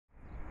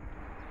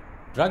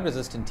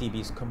Drug-resistant TB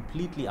is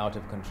completely out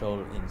of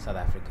control in South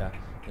Africa,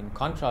 in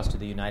contrast to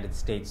the United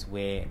States,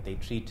 where they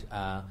treat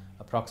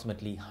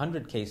approximately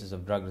 100 cases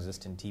of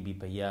drug-resistant TB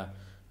per year.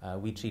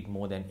 We treat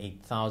more than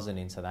 8,000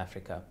 in South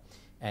Africa.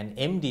 And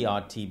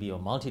MDR-TB, or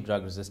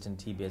multi-drug-resistant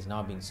TB, has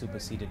now been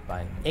superseded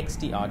by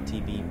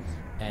XDR-TB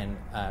and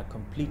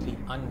completely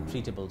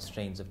untreatable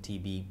strains of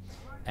TB.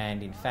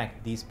 And in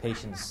fact, these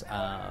patients,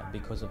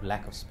 because of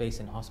lack of space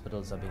in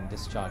hospitals, are being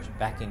discharged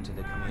back into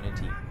the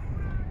community.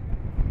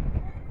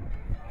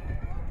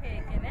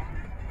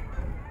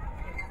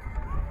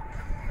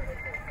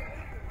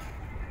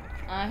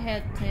 I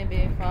had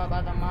TB for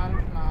about a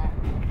month now.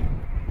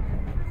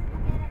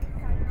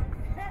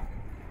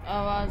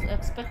 I was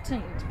expecting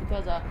it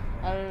because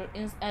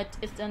at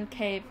Eastern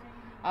Cape,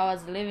 I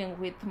was living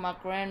with my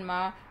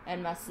grandma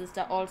and my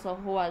sister also,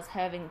 who was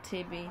having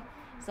TB.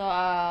 So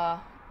I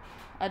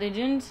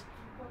didn't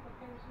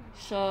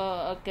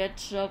get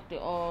shocked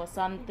or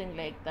something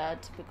like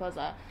that, because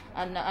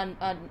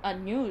I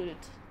knew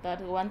it,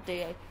 that one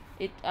day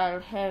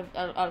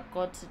I'll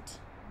got it.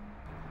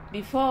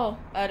 Before,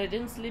 I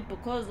didn't sleep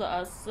because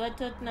I sweat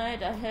at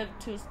night. I have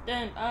to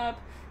stand up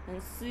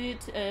and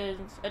sit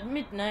at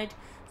midnight.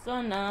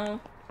 So now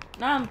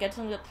I'm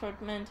getting the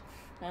treatment.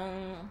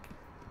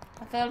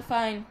 I felt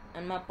fine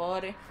in my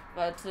body,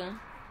 but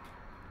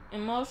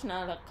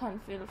emotional, I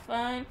can't feel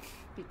fine,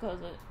 because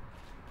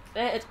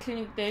they at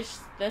clinic they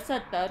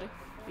said that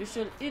you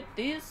should eat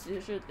this, you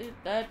should eat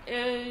that,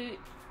 a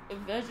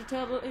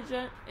vegetable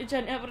each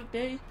and every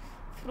day,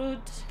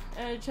 fruit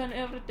each and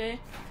every day.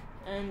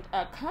 And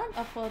I can't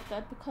afford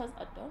that because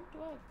I don't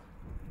work.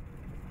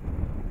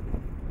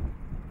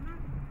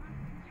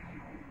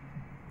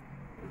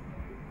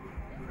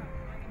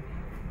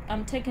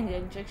 I'm taking the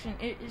injection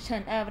each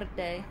and every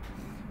day,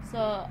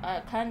 so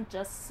I can't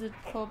just sit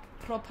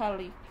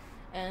properly.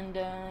 And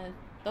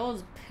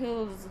those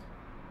pills,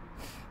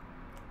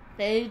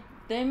 they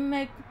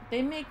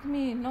make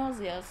me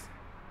nauseous.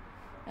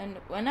 And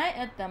when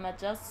I eat them, I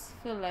just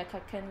feel like I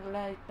can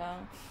lie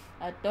down.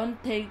 I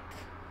don't take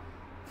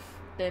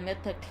them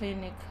at the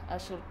clinic. I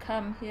should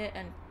come here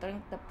and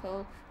drink the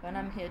pill when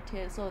I'm here,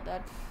 so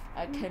that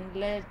I can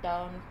lay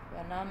down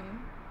when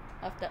I'm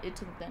after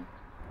eating them.